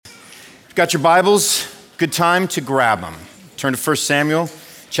Got your Bibles? Good time to grab them. Turn to 1 Samuel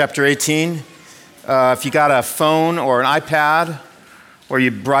chapter 18. If you got a phone or an iPad, or you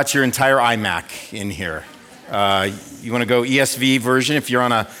brought your entire iMac in here, you want to go ESV version if you're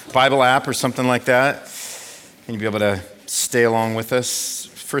on a Bible app or something like that, and you'll be able to stay along with us.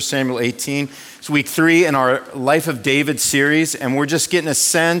 1 Samuel 18. It's week 3 in our Life of David series, and we're just getting a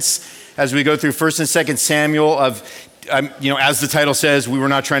sense as we go through 1 and 2 Samuel of as the title says, we were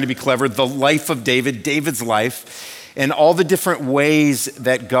not trying to be clever, the life of David, David's life, and all the different ways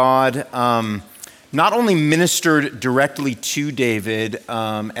that God not only ministered directly to David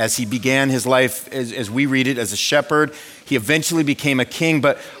as he began his life, as we read it, as a shepherd. He eventually became a king.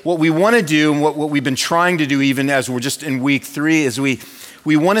 But what we want to do, and what we've been trying to do even as we're just in week 3, is we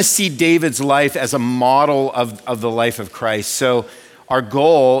want to see David's life as a model of the life of Christ. So our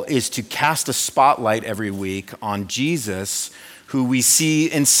goal is to cast a spotlight every week on Jesus, who we see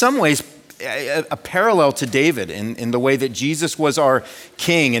in some ways a parallel to David in the way that Jesus was our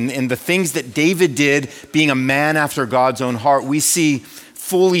king and the things that David did, being a man after God's own heart, we see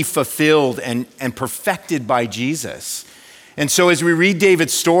fully fulfilled and perfected by Jesus. And so as we read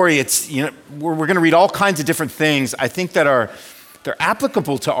David's story, we're going to read all kinds of different things I think that they're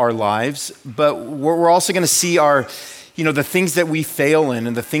applicable to our lives, but we're also going to see the things that we fail in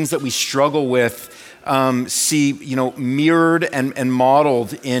and the things that we struggle with, mirrored and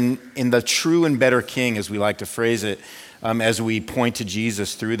modeled in the true and better king, as we like to phrase it, as we point to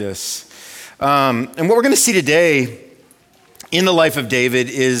Jesus through this. And what we're going to see today in the life of David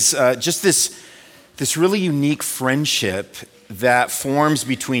is just this really unique friendship that forms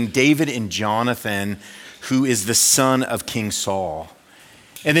between David and Jonathan, who is the son of King Saul.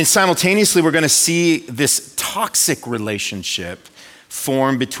 And then simultaneously, we're going to see this toxic relationship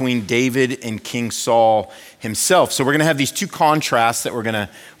form between David and King Saul himself. So we're going to have these two contrasts that we're going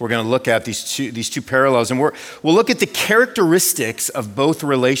to look at, these two parallels, and we'll look at the characteristics of both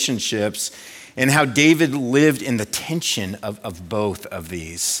relationships and how David lived in the tension of both of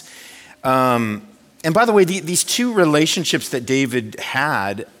these. And by the way, these two relationships that David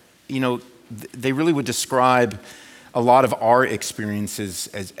had, they really would describe a lot of our experiences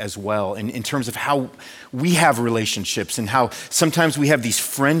as well in terms of how we have relationships and how sometimes we have these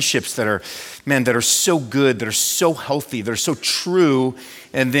friendships that are so good, that are so healthy, that are so true,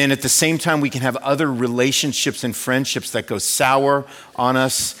 and then at the same time we can have other relationships and friendships that go sour on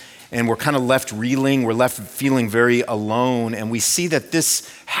us, and we're kind of left reeling, we're left feeling very alone. And we see that this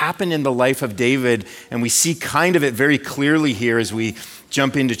happened in the life of David, and we see kind of it very clearly here as we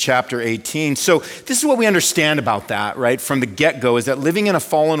jump into chapter 18. So this is what we understand about that, right? From the get-go, is that living in a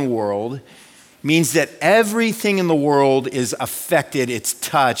fallen world means that everything in the world is affected, it's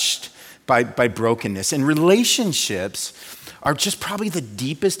touched by brokenness. And relationships are just probably the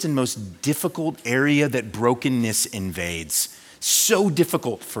deepest and most difficult area that brokenness invades. So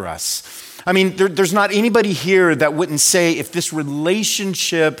difficult for us. I mean, there's not anybody here that wouldn't say if this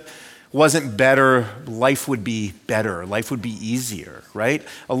relationship wasn't better, life would be better, life would be easier, right?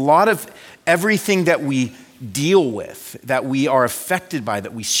 A lot of everything that we deal with, that we are affected by,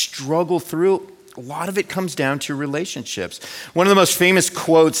 that we struggle through, a lot of it comes down to relationships. One of the most famous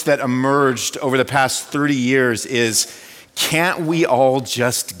quotes that emerged over the past 30 years is, "Can't we all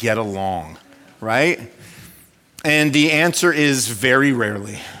just get along?" Right? And the answer is very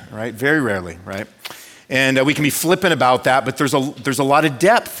rarely, right? Very rarely, right? And we can be flippant about that, but there's a lot of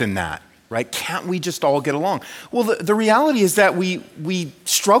depth in that, right? Can't we just all get along? Well, the reality is that we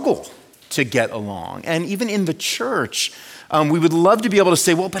struggle to get along. And even in the church, we would love to be able to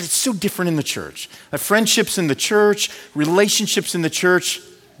say, well, but it's so different in the church. Friendships in the church, relationships in the church,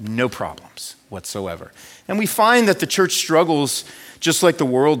 no problems whatsoever. And we find that the church struggles just like the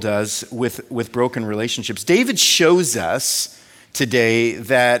world does with broken relationships. David shows us today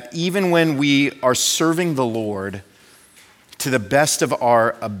that even when we are serving the Lord to the best of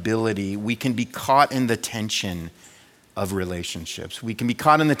our ability, we can be caught in the tension of relationships. We can be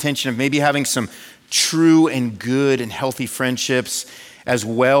caught in the tension of maybe having some true and good and healthy friendships, as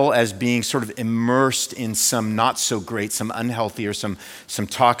well as being sort of immersed in some not so great, some unhealthy or some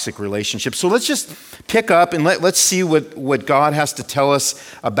toxic relationships. So let's just pick up and let's see what God has to tell us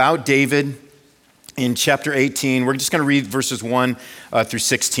about David in chapter 18. We're just going to read verses 1 through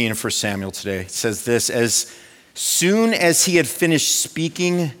 16 of 1 Samuel today. It says this: "As soon as he had finished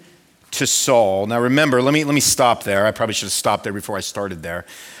speaking to Saul." Now remember, let me stop there. I probably should have stopped there before I started there.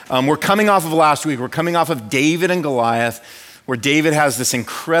 We're coming off of last week. We're coming off of David and Goliath, where David has this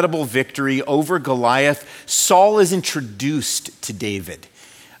incredible victory over Goliath. Saul is introduced to David.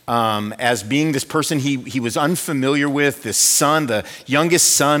 as being this person he was unfamiliar with, this son, the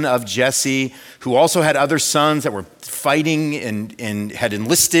youngest son of Jesse, who also had other sons that were fighting and had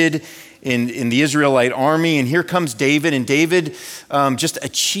enlisted in the Israelite army. And here comes David, and David just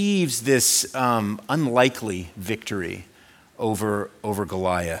achieves this unlikely victory over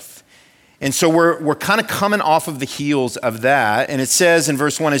Goliath. And so we're kind of coming off of the heels of that. And it says in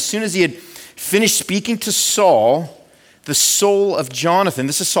verse 1, as soon as he had finished speaking to Saul, the soul of Jonathan,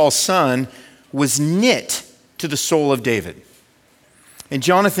 this is Saul's son, was knit to the soul of David. And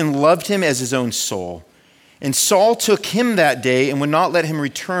Jonathan loved him as his own soul. And Saul took him that day and would not let him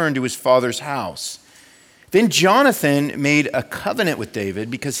return to his father's house. Then Jonathan made a covenant with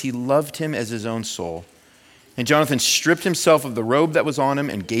David because he loved him as his own soul. And Jonathan stripped himself of the robe that was on him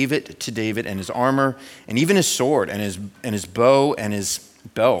and gave it to David, and his armor, and even his sword, and his bow, and his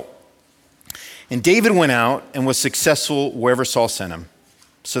belt. And David went out and was successful wherever Saul sent him,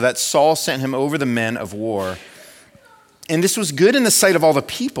 so that Saul sent him over the men of war. And this was good in the sight of all the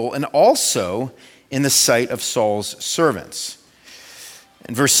people, and also in the sight of Saul's servants.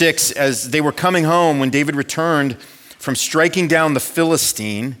 In verse 6, as they were coming home, when David returned from striking down the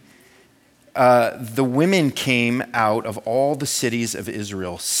Philistine, the women came out of all the cities of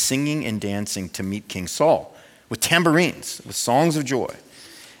Israel, singing and dancing to meet King Saul, with tambourines, with songs of joy,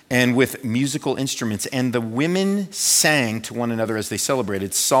 and with musical instruments. And the women sang to one another as they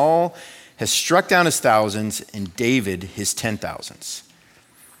celebrated, Saul has struck down his thousands, and David his 10,000s.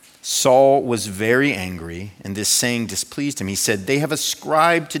 Saul was very angry, and this saying displeased him. He said, they have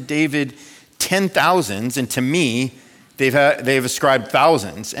ascribed to David 10,000s, and to me they have ascribed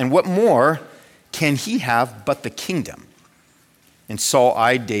thousands. And what more can he have but the kingdom? And Saul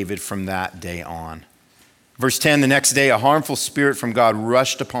eyed David from that day on. Verse 10, the next day a harmful spirit from God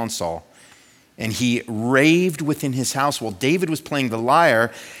rushed upon Saul, and he raved within his house while David was playing the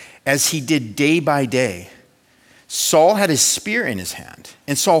lyre, as he did day by day. Saul had his spear in his hand,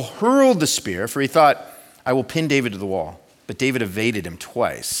 and Saul hurled the spear, for he thought, I will pin David to the wall. But David evaded him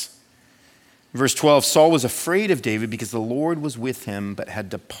twice. Verse 12, Saul was afraid of David because the Lord was with him, but had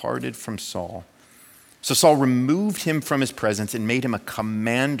departed from Saul. So Saul removed him from his presence and made him a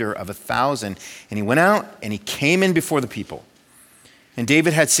commander of 1,000. And he went out and he came in before the people. And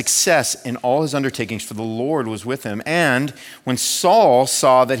David had success in all his undertakings, for the Lord was with him. And when Saul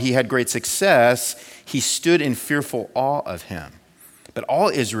saw that he had great success, he stood in fearful awe of him. But all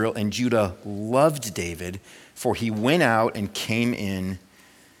Israel and Judah loved David, for he went out and came in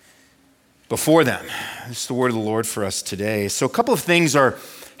before them. This is the word of the Lord for us today. So a couple of things are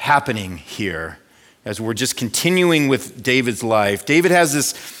happening here as we're just continuing with David's life. David has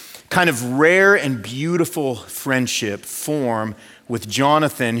this kind of rare and beautiful friendship form with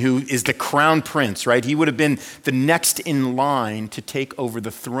Jonathan, who is the crown prince, right? He would have been the next in line to take over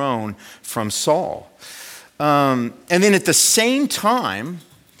the throne from Saul. And then at the same time,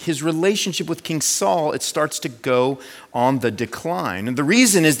 his relationship with King Saul, it starts to go on the decline. And the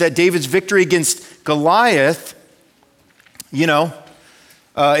reason is that David's victory against Goliath,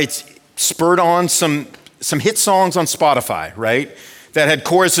 it's spurred on some hit songs on Spotify, right? That had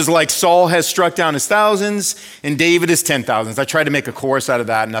choruses like Saul has struck down his thousands and David his 10,000s. I tried to make a chorus out of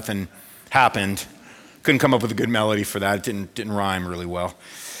that. Nothing happened. Couldn't come up with a good melody for that. It didn't rhyme really well.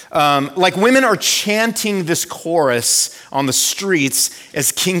 Like women are chanting this chorus on the streets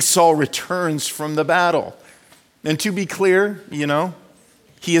as King Saul returns from the battle. And to be clear,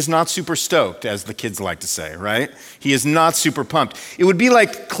 he is not super stoked, as the kids like to say, right? He is not super pumped. It would be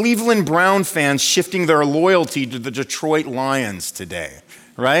like Cleveland Brown fans shifting their loyalty to the Detroit Lions today,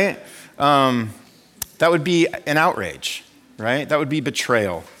 right? That would be an outrage, right? That would be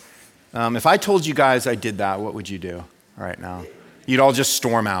betrayal. If I told you guys I did that, what would you do right now? You'd all just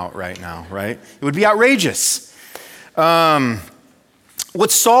storm out right now, right? It would be outrageous. What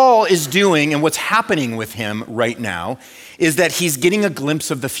Saul is doing and what's happening with him right now is that he's getting a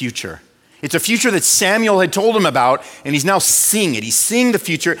glimpse of the future. It's a future that Samuel had told him about, and he's now seeing it. He's seeing the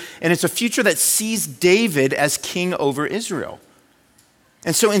future, and it's a future that sees David as king over Israel.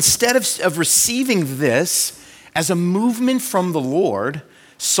 And so instead of receiving this as a movement from the Lord,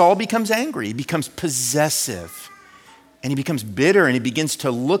 Saul becomes angry, he becomes possessive, and he becomes bitter, and he begins to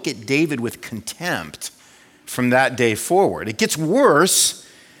look at David with contempt from that day forward. It gets worse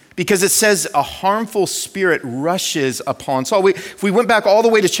because it says a harmful spirit rushes upon Saul. If we went back all the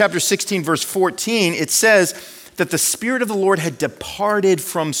way to chapter 16, verse 14, it says that the Spirit of the Lord had departed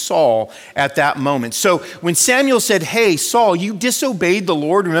from Saul at that moment. So when Samuel said, hey, Saul, you disobeyed the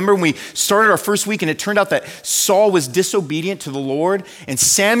Lord. Remember when we started our first week and it turned out that Saul was disobedient to the Lord? And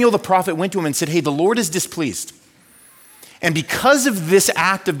Samuel the prophet went to him and said, hey, the Lord is displeased. And because of this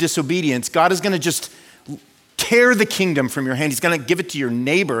act of disobedience, God is going to just tear the kingdom from your hand. He's going to give it to your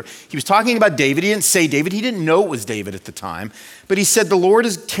neighbor. He was talking about David. He didn't say David. He didn't know it was David at the time. But he said, the Lord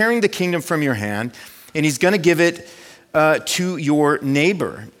is tearing the kingdom from your hand, and he's going to give it to your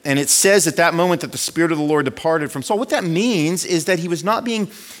neighbor. And it says at that moment that the Spirit of the Lord departed from Saul. What that means is that he was not being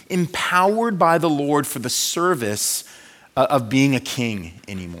empowered by the Lord for the service of being a king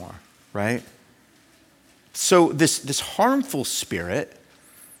anymore, right? So this harmful spirit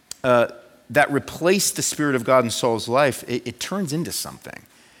that replaced the Spirit of God in Saul's life, it turns into something.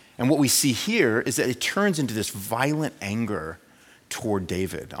 And what we see here is that it turns into this violent anger toward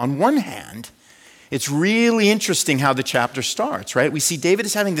David. On one hand, it's really interesting how the chapter starts, right? We see David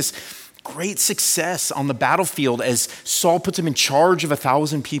is having this great success on the battlefield as Saul puts him in charge of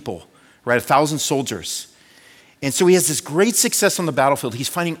 1,000 people, right? 1,000 soldiers. And so he has this great success on the battlefield. He's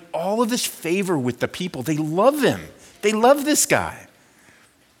finding all of this favor with the people. They love him. They love this guy.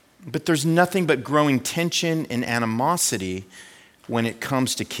 But there's nothing but growing tension and animosity when it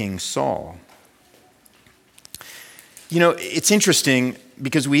comes to King Saul. You know, it's interesting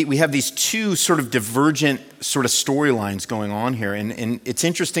because we have these two sort of divergent sort of storylines going on here. And it's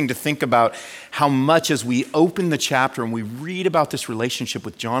interesting to think about how much as we open the chapter and we read about this relationship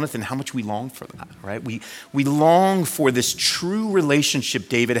with Jonathan, how much we long for that, right? We long for this true relationship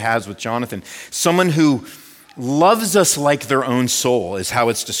David has with Jonathan. Someone who loves us like their own soul is how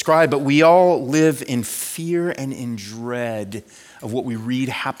it's described, but we all live in fear and in dread of what we read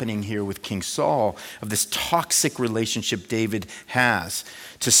happening here with King Saul, of this toxic relationship David has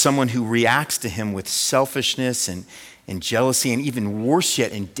to someone who reacts to him with selfishness and jealousy, and even worse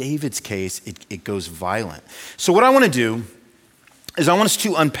yet, in David's case, it goes violent. So what I want to do is I want us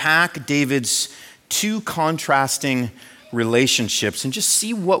to unpack David's two contrasting relationships and just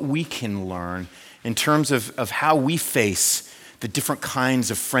see what we can learn in terms of how we face the different kinds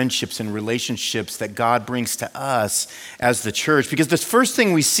of friendships and relationships that God brings to us as the church. Because the first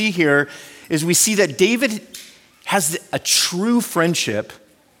thing we see here is we see that David has a true friendship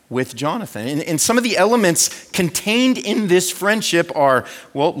with Jonathan. And some of the elements contained in this friendship are,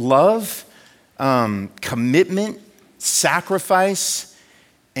 well, love, commitment, sacrifice,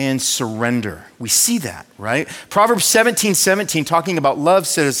 and surrender. We see that, right? Proverbs 17:17, talking about love,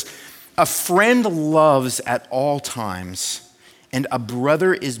 says, a friend loves at all times, and a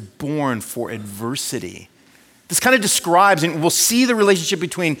brother is born for adversity. This kind of describes, and we'll see the relationship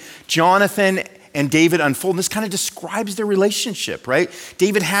between Jonathan and David unfold. And this kind of describes their relationship, right?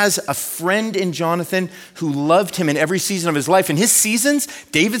 David has a friend in Jonathan who loved him in every season of his life. And his seasons,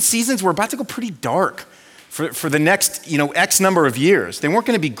 David's seasons, were about to go pretty dark for the next, X number of years. They weren't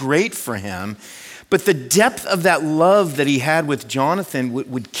going to be great for him. But the depth of that love that he had with Jonathan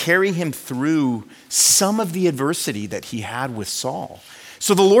would carry him through some of the adversity that he had with Saul.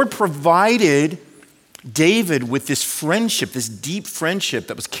 So the Lord provided David with this friendship, this deep friendship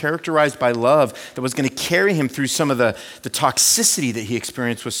that was characterized by love, that was going to carry him through some of the toxicity that he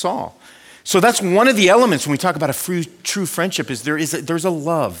experienced with Saul. So that's one of the elements when we talk about a true friendship, is there's a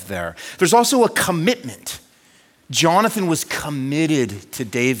love there. There's also a commitment. Jonathan was committed to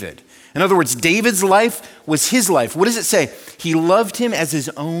David. In other words, David's life was his life. What does it say? He loved him as his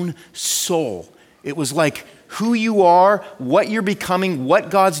own soul. It was like who you are, what you're becoming, what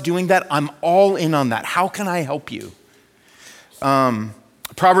God's doing, that I'm all in on that. How can I help you?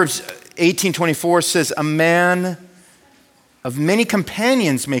 Proverbs 18:24 says, a man of many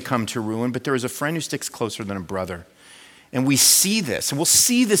companions may come to ruin, but there is a friend who sticks closer than a brother. And we see this, and we'll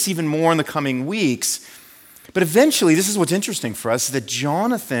see this even more in the coming weeks. But eventually, this is what's interesting for us, that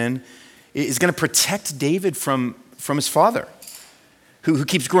Jonathan is going to protect David from his father, who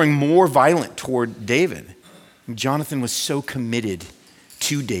keeps growing more violent toward David. And Jonathan was so committed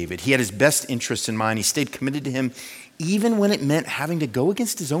to David. He had his best interests in mind. He stayed committed to him even when it meant having to go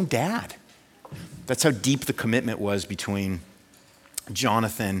against his own dad. That's how deep the commitment was between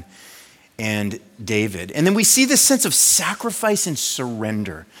Jonathan and David. And then we see this sense of sacrifice and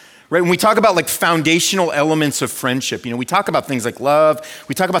surrender. Right? When we talk about like foundational elements of friendship, we talk about things like love,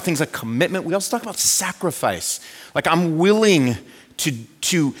 we talk about things like commitment, we also talk about sacrifice. Like I'm willing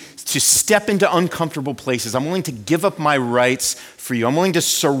to step into uncomfortable places. I'm willing to give up my rights for you. I'm willing to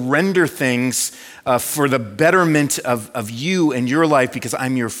surrender things for the betterment of you and your life because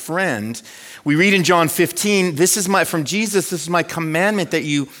I'm your friend. We read in John 15, from Jesus, this is my commandment, that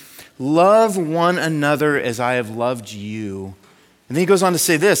you love one another as I have loved you. And then he goes on to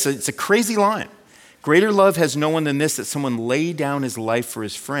say this, it's a crazy line. Greater love has no one than this, that someone lay down his life for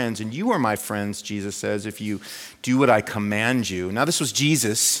his friends. And you are my friends, Jesus says, if you do what I command you. Now this was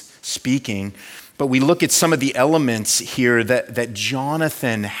Jesus speaking, but we look at some of the elements here that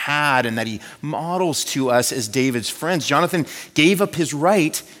Jonathan had and that he models to us as David's friends. Jonathan gave up his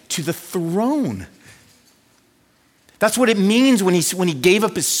right to the throne. That's what it means when he gave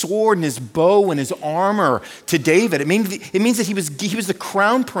up his sword and his bow and his armor to David. It means that he was the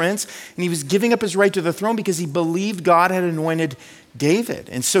crown prince and he was giving up his right to the throne because he believed God had anointed David.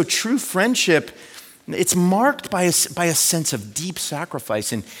 And so true friendship, it's marked by a sense of deep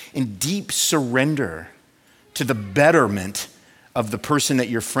sacrifice and deep surrender to the betterment of the person that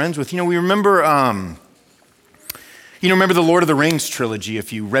you're friends with. We remember... remember the Lord of the Rings trilogy,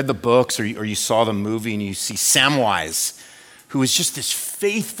 if you read the books or you saw the movie and you see Samwise, who is just this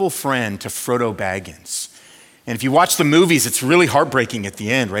faithful friend to Frodo Baggins. And if you watch the movies, it's really heartbreaking at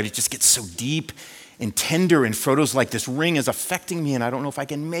the end, right? It just gets so deep and tender, and Frodo's like, this ring is affecting me and I don't know if I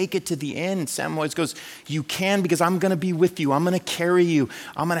can make it to the end. And Samwise goes, you can, because I'm going to be with you. I'm going to carry you.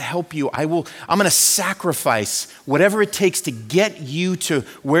 I'm going to help you. I'm going to sacrifice whatever it takes to get you to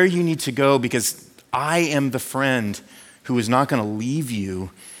where you need to go, because I am the friend who is not going to leave you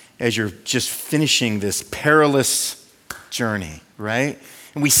as you're just finishing this perilous journey, right?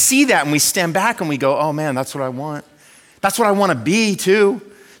 And we see that and we stand back and we go, oh man, that's what I want. That's what I want to be too.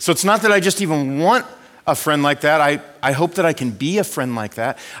 So it's not that I just even want a friend like that. I hope that I can be a friend like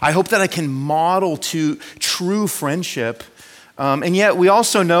that. I hope that I can model to true friendship. And yet we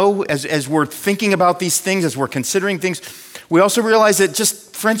also know, as we're thinking about these things, as we're considering things, we also realize that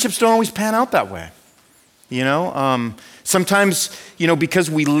just friendships don't always pan out that way. Sometimes, because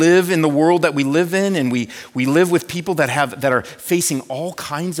we live in the world that we live in, and we live with people that are facing all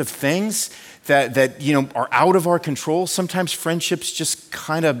kinds of things that are out of our control, sometimes friendships just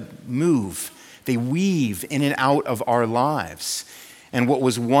kind of move. They weave in and out of our lives. And what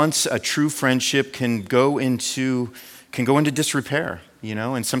was once a true friendship can go into disrepair.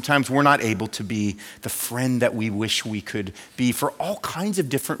 And sometimes we're not able to be the friend that we wish we could be for all kinds of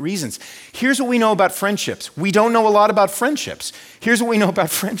different reasons. Here's what we know about friendships. We don't know a lot about friendships. Here's what we know about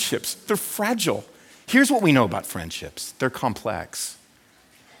friendships. They're fragile. Here's what we know about friendships. They're complex.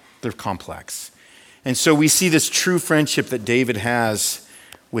 They're complex. And so we see this true friendship that David has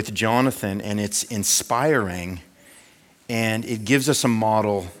with Jonathan, and it's inspiring, and it gives us a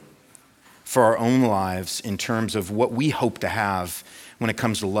model for our own lives in terms of what we hope to have when it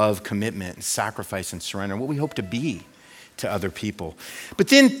comes to love, commitment, sacrifice, and surrender, what we hope to be to other people. But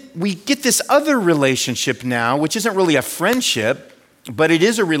then we get this other relationship now, which isn't really a friendship, but it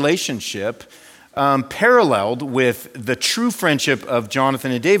is a relationship paralleled with the true friendship of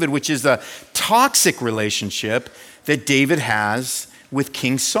Jonathan and David, which is a toxic relationship that David has with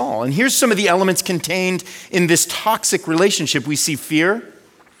King Saul. And here's some of the elements contained in this toxic relationship. We see fear,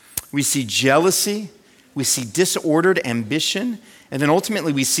 we see jealousy, we see disordered ambition, and then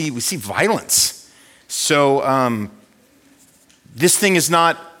ultimately we see violence. So this thing is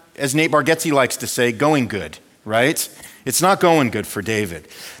not, as Nate Bargatze likes to say, going good, right? It's not going good for David.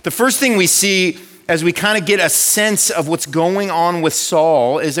 The first thing we see as we kind of get a sense of what's going on with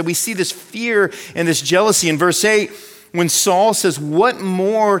Saul is that we see this fear and this jealousy. In verse 8, when Saul says, what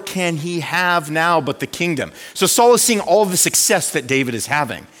more can he have now but the kingdom? So Saul is seeing all of the success that David is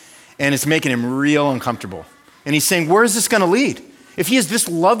having, and it's making him real uncomfortable. And he's saying, where is this going to lead? If he is this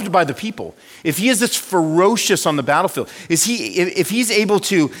loved by the people, if he is this ferocious on the battlefield, if he's able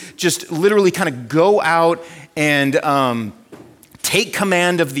to just literally kind of go out and take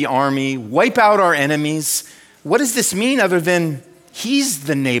command of the army, wipe out our enemies, what does this mean other than he's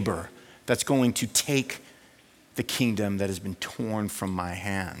the neighbor that's going to take the kingdom that has been torn from my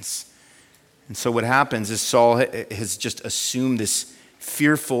hands? And so what happens is Saul has just assumed this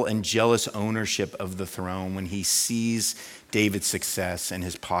fearful and jealous ownership of the throne when he sees David's success and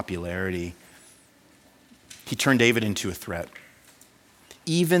his popularity. He turned David into a threat,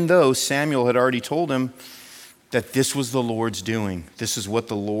 even though Samuel had already told him that this was the Lord's doing. This is what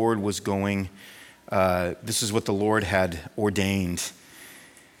the Lord was going, this is what the Lord had ordained.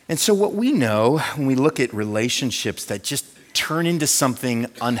 And so what we know when we look at relationships that just turn into something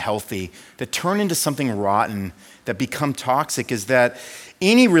unhealthy, that turn into something rotten, that become toxic, is that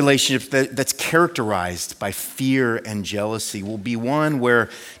any relationship that's characterized by fear and jealousy will be one where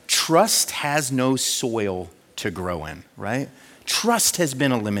trust has no soil to grow in, right? Trust has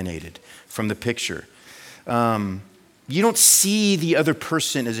been eliminated from the picture. You don't see the other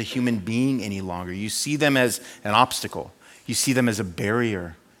person as a human being any longer. You see them as an obstacle. You see them as a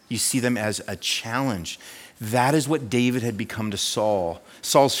barrier. You see them as a challenge. That is what David had become to Saul.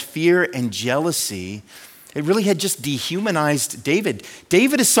 Saul's fear and jealousy, it really had just dehumanized David.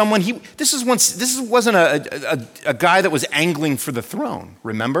 David is someone, this wasn't a guy that was angling for the throne,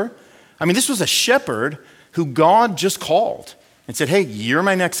 remember? I mean, this was a shepherd who God just called and said, hey, you're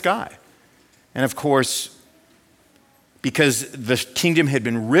my next guy. And of course, because the kingdom had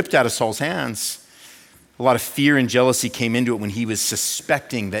been ripped out of Saul's hands, a lot of fear and jealousy came into it when he was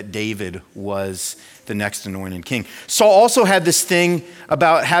suspecting that David was the next anointed king. Saul also had this thing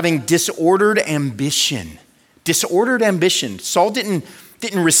about having disordered ambition. Disordered ambition. Saul didn't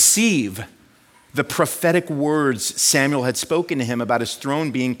receive the prophetic words Samuel had spoken to him about his throne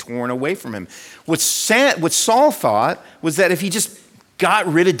being torn away from him. What Saul thought was that if he just got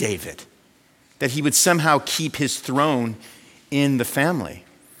rid of David, that he would somehow keep his throne in the family.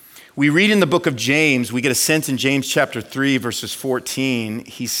 We read in the book of James, we get a sense in James chapter 3, verses 14,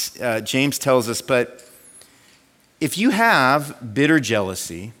 James tells us, but if you have bitter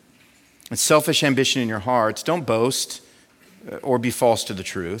jealousy and selfish ambition in your hearts, don't boast or be false to the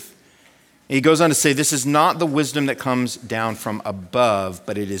truth. He goes on to say, this is not the wisdom that comes down from above,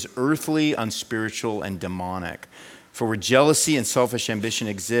 but it is earthly, unspiritual, and demonic. For where jealousy and selfish ambition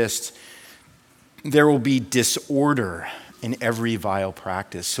exist, there will be disorder in every vile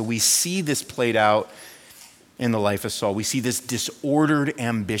practice. So we see this played out in the life of Saul. We see this disordered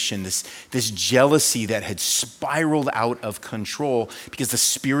ambition, this jealousy that had spiraled out of control because the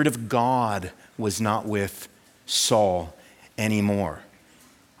Spirit of God was not with Saul anymore.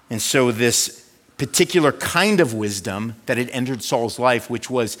 And so this particular kind of wisdom that had entered Saul's life, which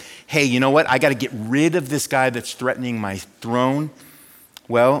was, hey, you know what? I got to get rid of this guy that's threatening my throne.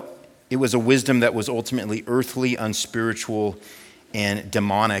 Well, it was a wisdom that was ultimately earthly, unspiritual, and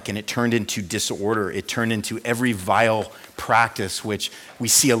demonic, and it turned into disorder. It turned into every vile practice, which we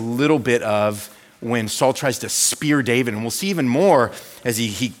see a little bit of when Saul tries to spear David, and we'll see even more as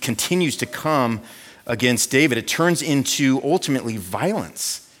he continues to come against David. It turns into ultimately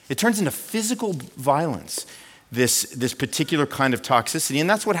violence. It turns into physical violence, this particular kind of toxicity, and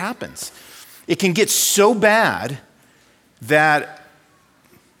that's what happens. It can get so bad that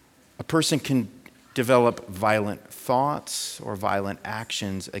a person can develop violent thoughts or violent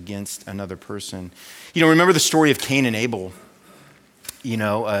actions against another person. You know, remember the story of Cain and Abel,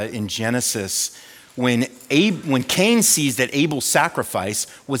 in Genesis, when Cain sees that Abel's sacrifice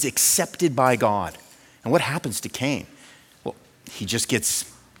was accepted by God. And what happens to Cain? Well, he just gets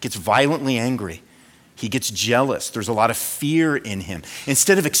violently angry. He gets jealous. There's a lot of fear in him.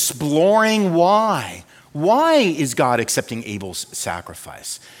 Instead of exploring why is God accepting Abel's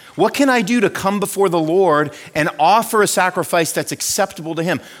sacrifice? What can I do to come before the Lord and offer a sacrifice that's acceptable to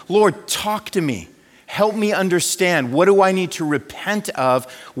him? Lord, talk to me. Help me understand. What do I need to repent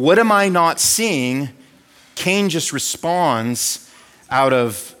of? What am I not seeing? Cain just responds out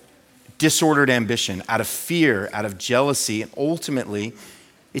of disordered ambition, out of fear, out of jealousy, and ultimately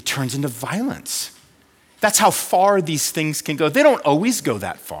it turns into violence. That's how far these things can go. They don't always go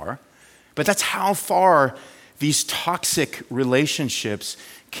that far, but that's how far these toxic relationships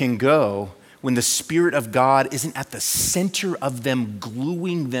can go when the Spirit of God isn't at the center of them,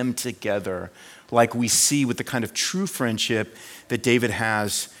 gluing them together, like we see with the kind of true friendship that David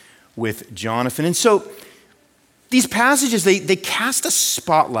has with Jonathan. And so these passages, they cast a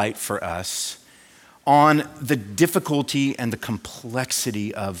spotlight for us on the difficulty and the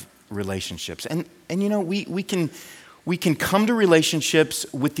complexity of relationships. And we can come to relationships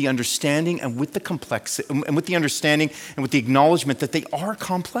with the understanding and with the complexity and with the understanding and with the acknowledgement that they are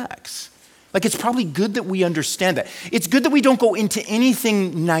complex. Like, it's probably good that we understand that. It's good that we don't go into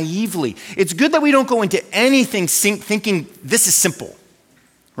anything naively. It's good that we don't go into anything thinking this is simple,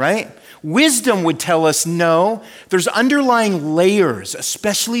 right? Wisdom would tell us, no, there's underlying layers,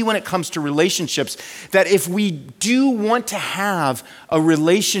 especially when it comes to relationships, that if we do want to have a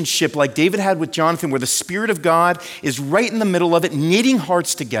relationship like David had with Jonathan, where the Spirit of God is right in the middle of it, knitting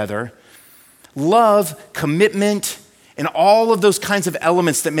hearts together, love, commitment, and all of those kinds of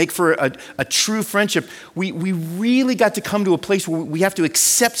elements that make for a true friendship, we really got to come to a place where we have to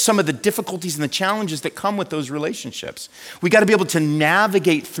accept some of the difficulties and the challenges that come with those relationships. We got to be able to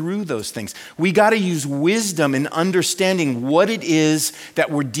navigate through those things. We got to use wisdom in understanding what it is that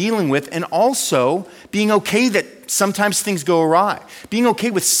we're dealing with, and also being okay that sometimes things go awry. Being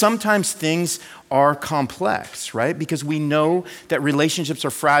okay with sometimes things are complex, right? Because we know that relationships are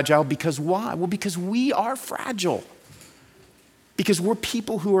fragile. Because why? Well, because we are fragile. Because we're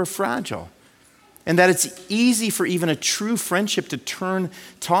people who are fragile. And that it's easy for even a true friendship to turn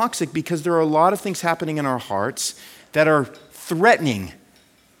toxic because there are a lot of things happening in our hearts that are threatening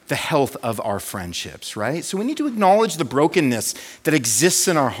the health of our friendships, right? So we need to acknowledge the brokenness that exists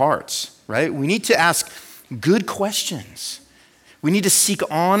in our hearts, right? We need to ask good questions. We need to seek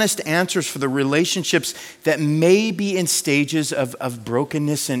honest answers for the relationships that may be in stages of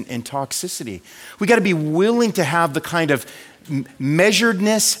brokenness and toxicity. We got to be willing to have the kind of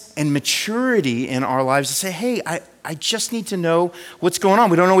measuredness and maturity in our lives to say, hey, I just need to know what's going on.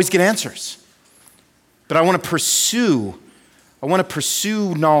 We don't always get answers. But I want to pursue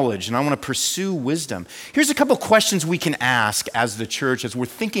knowledge and I want to pursue wisdom. Here's a couple questions we can ask as the church as we're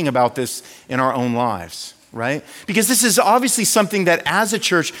thinking about this in our own lives. Right? Because this is obviously something that as a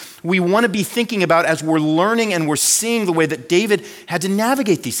church, we want to be thinking about as we're learning and we're seeing the way that David had to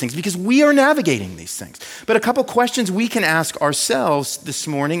navigate these things, because we are navigating these things. But a couple questions we can ask ourselves this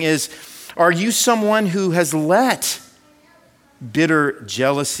morning is, are you someone who has let bitter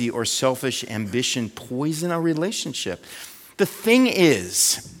jealousy or selfish ambition poison a relationship? The thing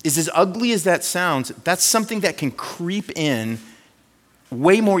is as ugly as that sounds, that's something that can creep in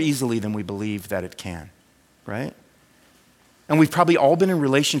way more easily than we believe that it can. Right? And we've probably all been in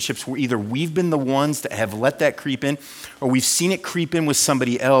relationships where either we've been the ones that have let that creep in, or we've seen it creep in with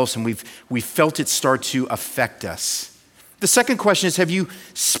somebody else and we've felt it start to affect us. The second question is, have you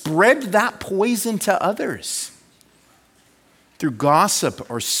spread that poison to others through gossip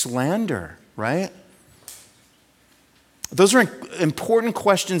or slander, right? Those are important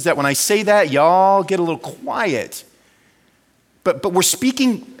questions that when I say that, y'all get a little quiet. But we're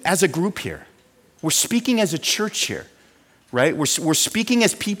speaking as a group here. We're speaking as a church here, right? We're speaking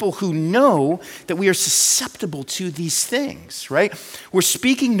as people who know that we are susceptible to these things, right? We're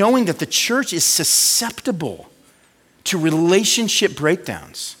speaking knowing that the church is susceptible to relationship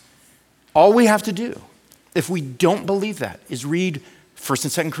breakdowns. All we have to do, if we don't believe that, is read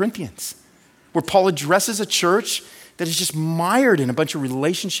 1st and 2nd Corinthians, where Paul addresses a church that is just mired in a bunch of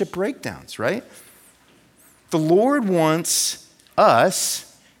relationship breakdowns, right? The Lord wants us,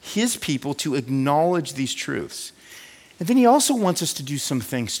 his people, to acknowledge these truths. And then he also wants us to do some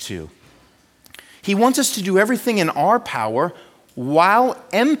things too. He wants us to do everything in our power while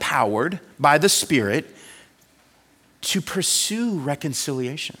empowered by the Spirit to pursue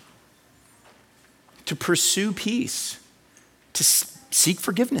reconciliation, to pursue peace, to seek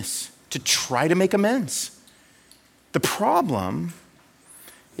forgiveness, to try to make amends. The problem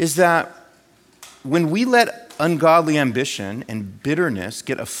is that when we let ungodly ambition and bitterness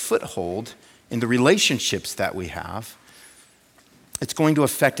get a foothold in the relationships that we have, it's going to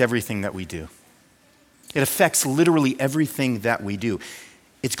affect everything that we do. It affects literally everything that we do.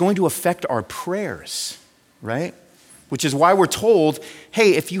 It's going to affect our prayers, right? Which is why we're told,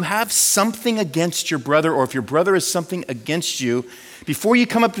 hey, if you have something against your brother, or if your brother has something against you, before you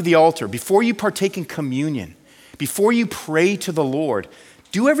come up to the altar, before you partake in communion, before you pray to the Lord,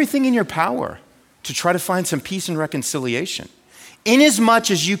 do everything in your power to try to find some peace and reconciliation.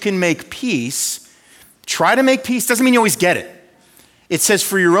 Inasmuch as you can make peace, try to make peace. Doesn't mean you always get it. It says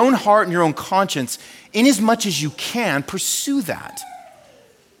for your own heart and your own conscience, inasmuch as you can, pursue that.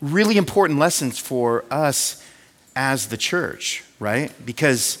 Really important lessons for us as the church, right?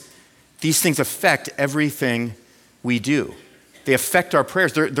 Because these things affect everything we do. They affect our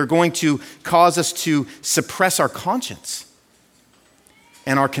prayers. They're going to cause us to suppress our conscience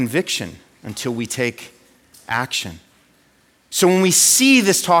and our conviction until we take action. So when we see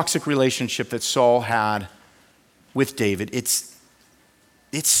this toxic relationship that Saul had with David, it's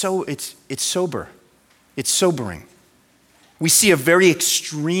sober. It's sobering. We see a very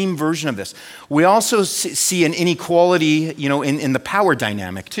extreme version of this. We also see an inequality, in the power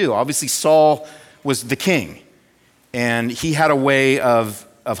dynamic too. Obviously, Saul was the king, and he had a way of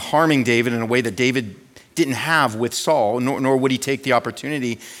harming David in a way that David didn't have with Saul, nor would he take the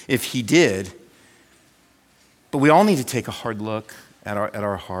opportunity if he did. But we all need to take a hard look at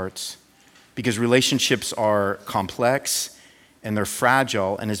our hearts, because relationships are complex and they're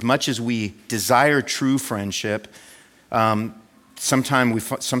fragile. And as much as we desire true friendship, sometimes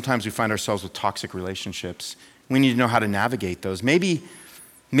we find ourselves with toxic relationships. We need to know how to navigate those. Maybe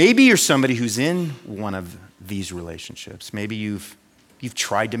you're somebody who's in one of these relationships. Maybe you've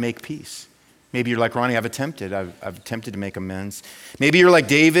tried to make peace. Maybe you're like Ronnie, I've attempted to make amends. Maybe you're like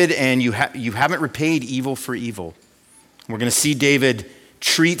David and you haven't repaid evil for evil. We're going to see David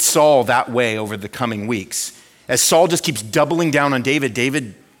treat Saul that way over the coming weeks. As Saul just keeps doubling down on David,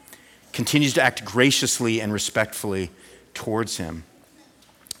 David continues to act graciously and respectfully towards him.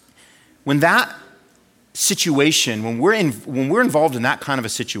 When that situation, when we're involved in that kind of a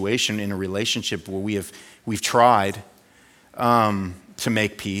situation in a relationship where we've tried to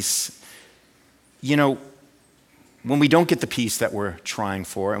make peace, when we don't get the peace that we're trying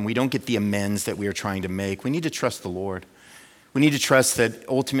for and we don't get the amends that we are trying to make, we need to trust the Lord. We need to trust that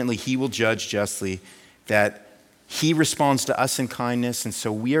ultimately he will judge justly, that He responds to us in kindness, and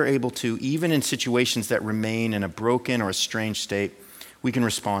so we are able to, even in situations that remain in a broken or a strange state, we can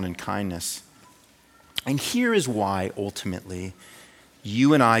respond in kindness. And here is why, ultimately,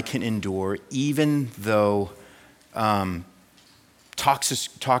 you and I can endure, even though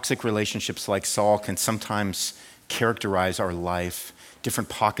toxic relationships like Saul can sometimes characterize our life, different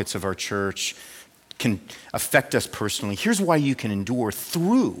pockets of our church can affect us personally. Here's why you can endure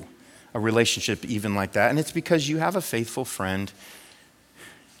through a relationship even like that, and it's because you have a faithful friend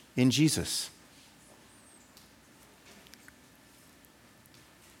in Jesus.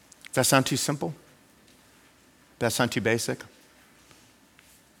 Does that sound too simple? Does that sound too basic?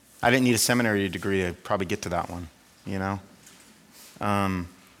 I didn't need a seminary degree to probably get to that one, you know?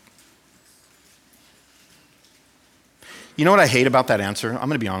 You know what I hate about that answer? I'm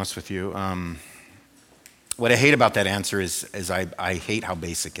going to be honest with you. What I hate about that answer is I hate how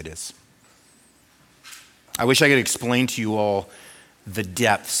basic it is. I wish I could explain to you all the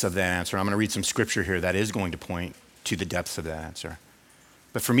depths of that answer. I'm going to read some scripture here that is going to point to the depths of that answer.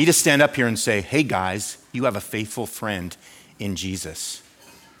 But for me to stand up here and say, hey guys, you have a faithful friend in Jesus,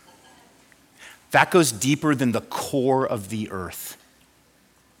 that goes deeper than the core of the earth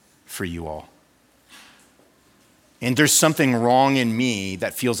for you all. And there's something wrong in me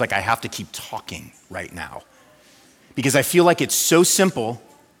that feels like I have to keep talking right now. Because I feel like it's so simple,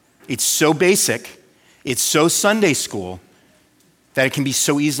 it's so basic, it's so Sunday school, that it can be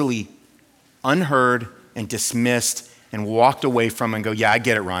so easily unheard and dismissed and walked away from and go, yeah, I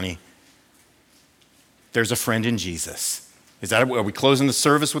get it, Ronnie. There's a friend in Jesus. Are we closing the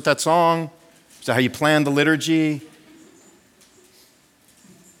service with that song? Is that how you plan the liturgy?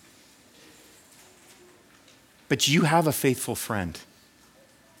 But you have a faithful friend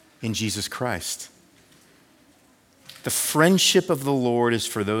in Jesus Christ. The friendship of the Lord is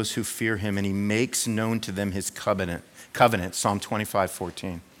for those who fear him, and he makes known to them his covenant, Psalm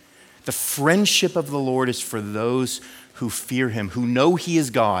 25:14. The friendship of the Lord is for those who fear him, who know he is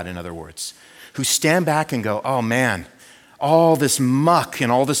God, in other words, who stand back and go, oh man, all this muck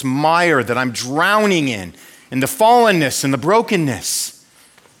and all this mire that I'm drowning in the fallenness and the brokenness.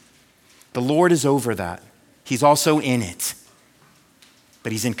 The Lord is over that. He's also in it,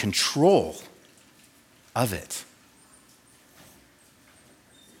 but he's in control of it.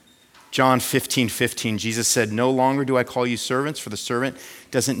 John 15:15, Jesus said, no longer do I call you servants, for the servant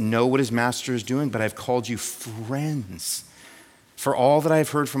doesn't know what his master is doing, but I've called you friends. For all that I have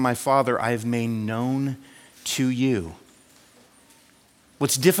heard from my Father, I have made known to you.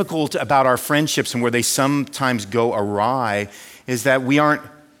 What's difficult about our friendships and where they sometimes go awry is that we aren't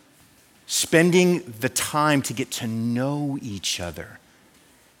spending the time to get to know each other.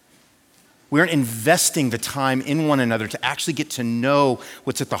 We aren't investing the time in one another to actually get to know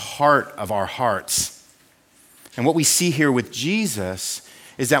what's at the heart of our hearts. And what we see here with Jesus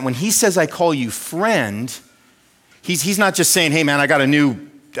is that when he says, I call you friend, he's not just saying, hey man, I got a new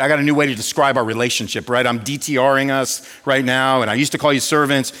way to describe our relationship, right? I'm DTRing us right now, and I used to call you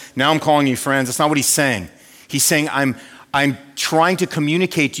servants. Now I'm calling you friends. That's not what he's saying. He's saying, I'm trying to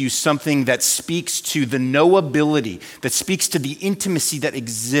communicate to you something that speaks to the knowability, that speaks to the intimacy that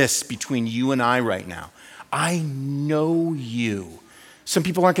exists between you and I right now. I know you. Some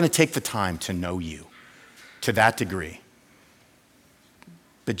people aren't going to take the time to know you to that degree.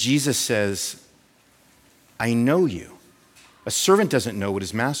 But Jesus says, I know you. A servant doesn't know what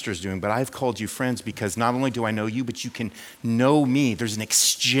his master is doing, but I've called you friends because not only do I know you, but you can know me. There's an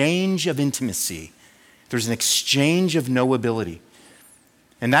exchange of intimacy. There's an exchange of knowability.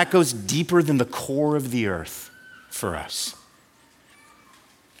 And that goes deeper than the core of the earth for us.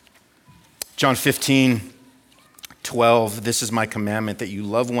 John 15:12, this is my commandment, that you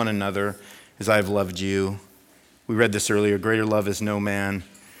love one another as I have loved you. We read this earlier. Greater love is no man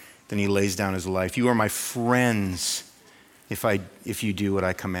than he lays down his life. You are my friends if you do what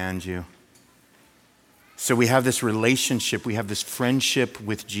I command you. So we have this relationship, we have this friendship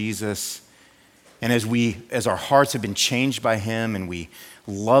with Jesus. And as our hearts have been changed by him and we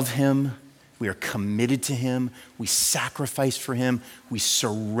love him, we are committed to him, we sacrifice for him, we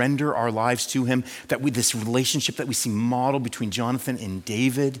surrender our lives to him, this relationship that we see modeled between Jonathan and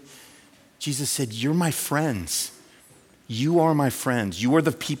David, Jesus said, you're my friends. You are my friends. You are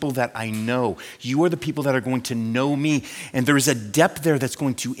the people that I know. You are the people that are going to know me. And there is a depth there that's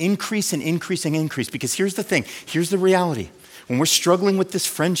going to increase and increase and increase. Because here's the thing. Here's the reality. When we're struggling with this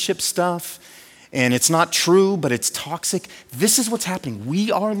friendship stuff, and it's not true, but it's toxic, this is what's happening.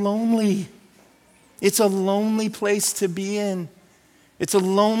 We are lonely. It's a lonely place to be in. It's a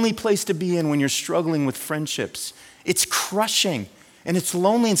lonely place to be in when you're struggling with friendships. It's crushing, and it's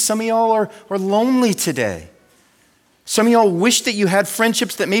lonely, and some of y'all are lonely today. Some of y'all wish that you had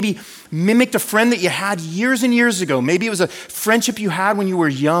friendships that maybe mimicked a friend that you had years and years ago. Maybe it was a friendship you had when you were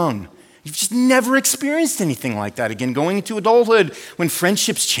young. You've just never experienced anything like that again, going into adulthood when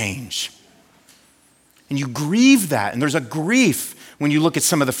friendships change. And you grieve that, and there's a grief when you look at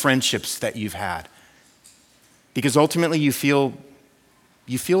some of the friendships that you've had. Because ultimately you feel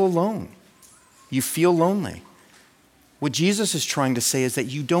alone. You feel lonely. What Jesus is trying to say is that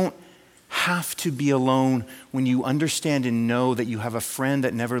you don't have to be alone when you understand and know that you have a friend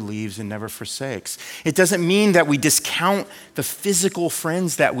that never leaves and never forsakes. It doesn't mean that we discount the physical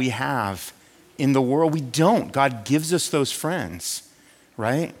friends that we have in the world. We don't. God gives us those friends,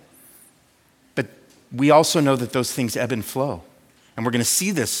 right? But we also know that those things ebb and flow. And we're going to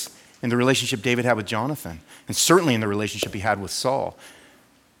see this in the relationship David had with Jonathan, and certainly in the relationship he had with Saul.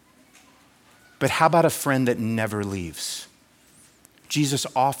 But how about a friend that never leaves? Jesus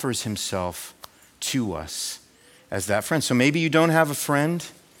offers himself to us as that friend. So maybe you don't have a friend.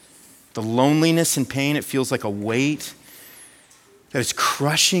 The loneliness and pain, it feels like a weight that is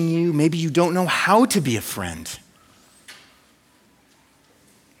crushing you. Maybe you don't know how to be a friend.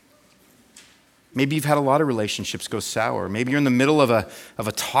 Maybe you've had a lot of relationships go sour. Maybe you're in the middle of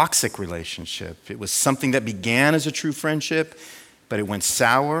a toxic relationship. It was something that began as a true friendship, but it went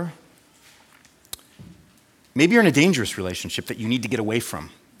sour. Maybe you're in a dangerous relationship that you need to get away from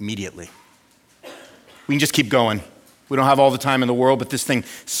immediately. We can just keep going. We don't have all the time in the world, but this thing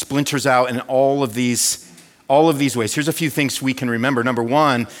splinters out in all of these ways. Here's a few things we can remember. Number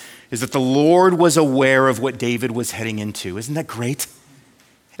one is that the Lord was aware of what David was heading into. Isn't that great?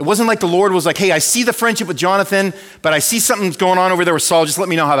 It wasn't like the Lord was like, hey, I see the friendship with Jonathan, but I see something's going on over there with Saul. Just let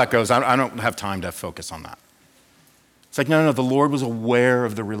me know how that goes. I don't have time to focus on that. It's like, no. The Lord was aware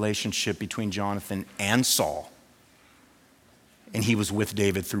of the relationship between Jonathan and Saul. And he was with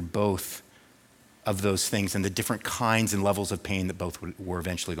David through both of those things and the different kinds and levels of pain that both were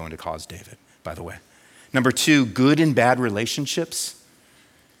eventually going to cause David, by the way. Number two, good and bad relationships,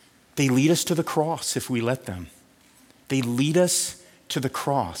 they lead us to the cross if we let them. They lead us to the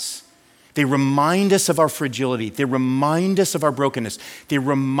cross. They remind us of our fragility. They remind us of our brokenness. They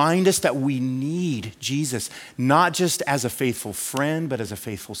remind us that we need Jesus, not just as a faithful friend, but as a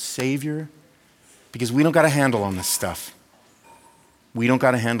faithful Savior, because we don't got a handle on this stuff. We don't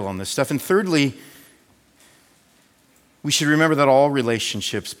got a handle on this stuff. And thirdly, we should remember that all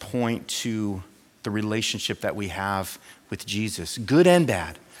relationships point to the relationship that we have with Jesus, good and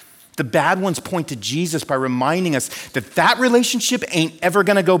bad. The bad ones point to Jesus by reminding us that that relationship ain't ever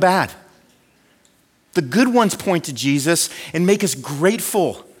going to go bad. The good ones point to Jesus and make us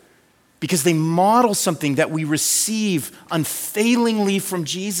grateful because they model something that we receive unfailingly from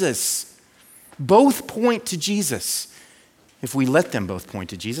Jesus. Both point to Jesus if we let them both point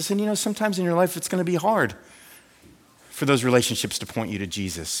to Jesus. And sometimes in your life it's going to be hard for those relationships to point you to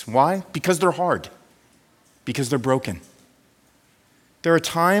Jesus. Why? Because they're hard. Because they're broken. There are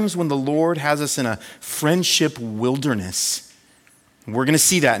times when the Lord has us in a friendship wilderness. We're going to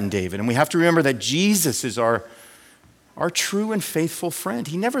see that in David. And we have to remember that Jesus is our true and faithful friend.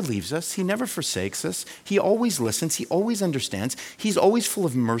 He never leaves us. He never forsakes us. He always listens. He always understands. He's always full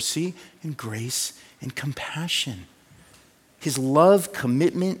of mercy and grace and compassion. His love,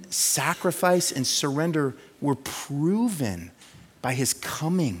 commitment, sacrifice, and surrender were proven by his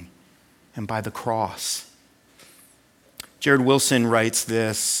coming and by the cross. Jared Wilson writes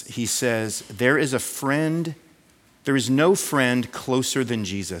this. He says, there is no friend closer than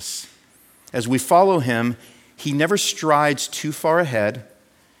Jesus. As we follow him, he never strides too far ahead.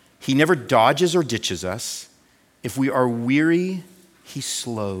 He never dodges or ditches us. If we are weary, he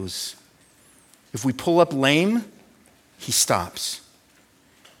slows. If we pull up lame, he stops.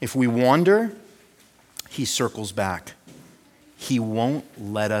 If we wander, he circles back. He won't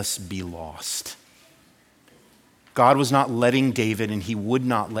let us be lost. God was not letting David, and he would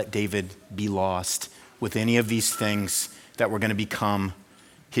not let David be lost with any of these things that were going to become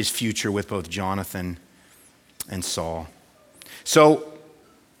his future with both Jonathan and Saul. So,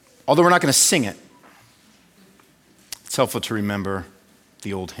 although we're not going to sing it, it's helpful to remember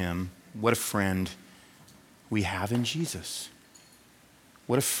the old hymn, what a friend we have in Jesus.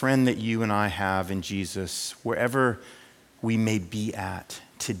 What a friend that you and I have in Jesus, wherever we may be at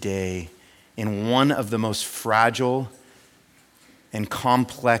today, in one of the most fragile and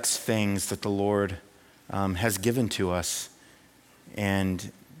complex things that the Lord has given to us,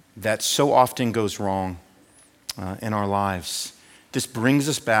 and that so often goes wrong in our lives. This brings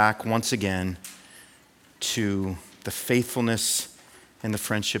us back once again to the faithfulness and the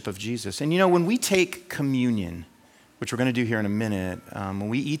friendship of Jesus. And when we take communion, which we're going to do here in a minute, when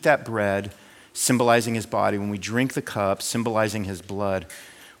we eat that bread symbolizing his body, when we drink the cup, symbolizing his blood,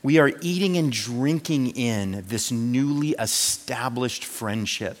 we are eating and drinking in this newly established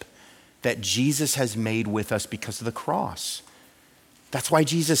friendship that Jesus has made with us because of the cross. That's why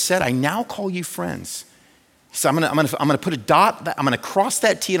Jesus said, I now call you friends. So I'm gonna put a dot, I'm gonna cross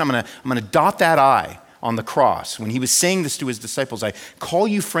that T and I'm gonna dot that I on the cross. When he was saying this to his disciples, I call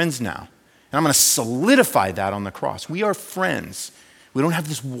you friends now. And I'm gonna solidify that on the cross. We are friends. We don't have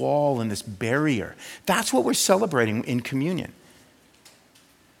this wall and this barrier. That's what we're celebrating in communion.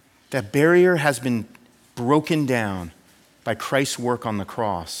 That barrier has been broken down by Christ's work on the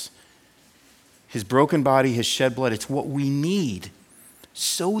cross. His broken body, his shed blood, it's what we need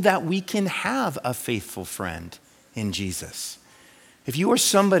so that we can have a faithful friend in Jesus. If you are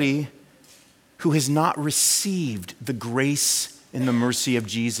somebody who has not received the grace and the mercy of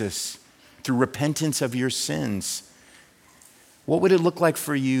Jesus through repentance of your sins, what would it look like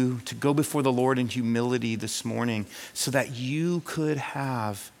for you to go before the Lord in humility this morning so that you could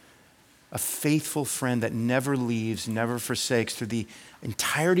have a faithful friend that never leaves, never forsakes through the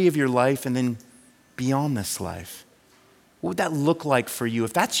entirety of your life and then beyond this life? What would that look like for you?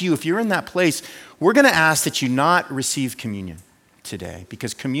 If that's you, if you're in that place, we're going to ask that you not receive communion today,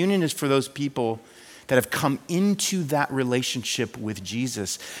 because communion is for those people that have come into that relationship with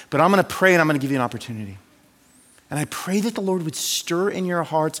Jesus. But I'm going to pray and I'm going to give you an opportunity. And I pray that the Lord would stir in your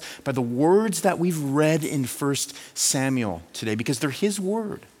hearts by the words that we've read in 1 Samuel today, because they're his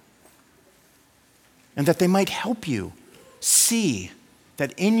word. And that they might help you see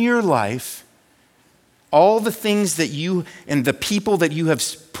that in your life, all the things that you and the people that you have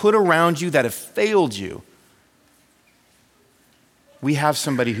put around you that have failed you, we have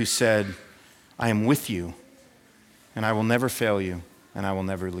somebody who said, I am with you, and I will never fail you, and I will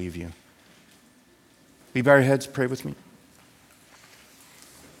never leave you. Will you bow your heads, pray with me?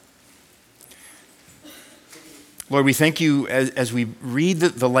 Lord, we thank you as we read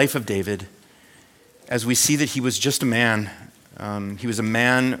the life of David, as we see that he was just a man. He was a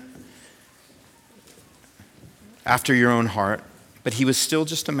man after your own heart, but he was still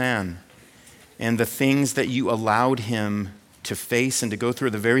just a man. And the things that you allowed him to face and to go through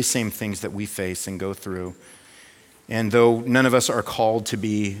are the very same things that we face and go through. And though none of us are called to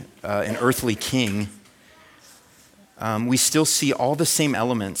be an earthly king, we still see all the same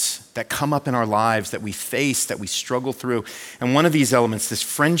elements that come up in our lives that we face, that we struggle through. And one of these elements, this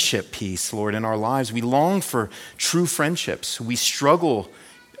friendship piece, Lord, in our lives, we long for true friendships. We struggle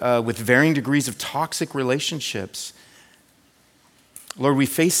with varying degrees of toxic relationships. Lord, we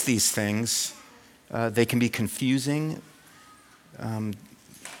face these things. They can be confusing, and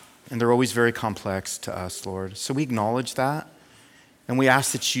they're always very complex to us, Lord. So we acknowledge that, and we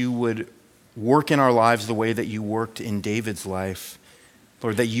ask that you would work in our lives the way that you worked in David's life.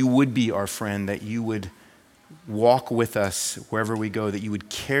 Lord, that you would be our friend, that you would walk with us wherever we go, that you would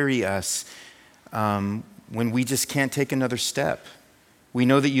carry us when we just can't take another step. We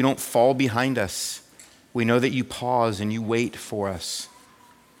know that you don't fall behind us. We know that you pause and you wait for us.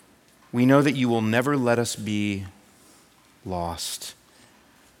 We know that you will never let us be lost.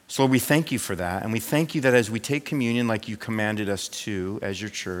 So Lord, we thank you for that. And we thank you that as we take communion like you commanded us to as your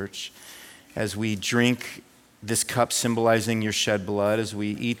church, as we drink this cup symbolizing your shed blood, as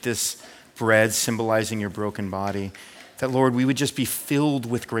we eat this bread symbolizing your broken body, that Lord, we would just be filled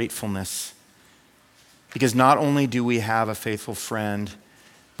with gratefulness. Because not only do we have a faithful friend,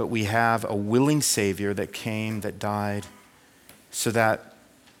 but we have a willing Savior that came, that died, so that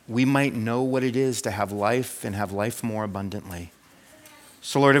we might know what it is to have life and have life more abundantly.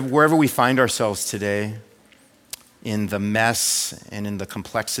 So Lord, wherever we find ourselves today, in the mess and in the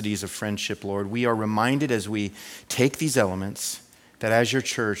complexities of friendship, Lord, we are reminded as we take these elements that as your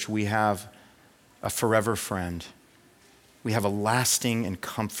church, we have a forever friend. We have a lasting and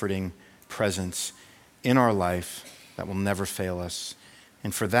comforting presence in our life that will never fail us.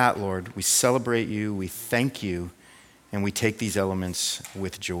 And for that, Lord, we celebrate you, we thank you, and we take these elements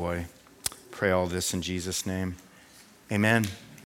with joy. Pray all this in Jesus' name. Amen.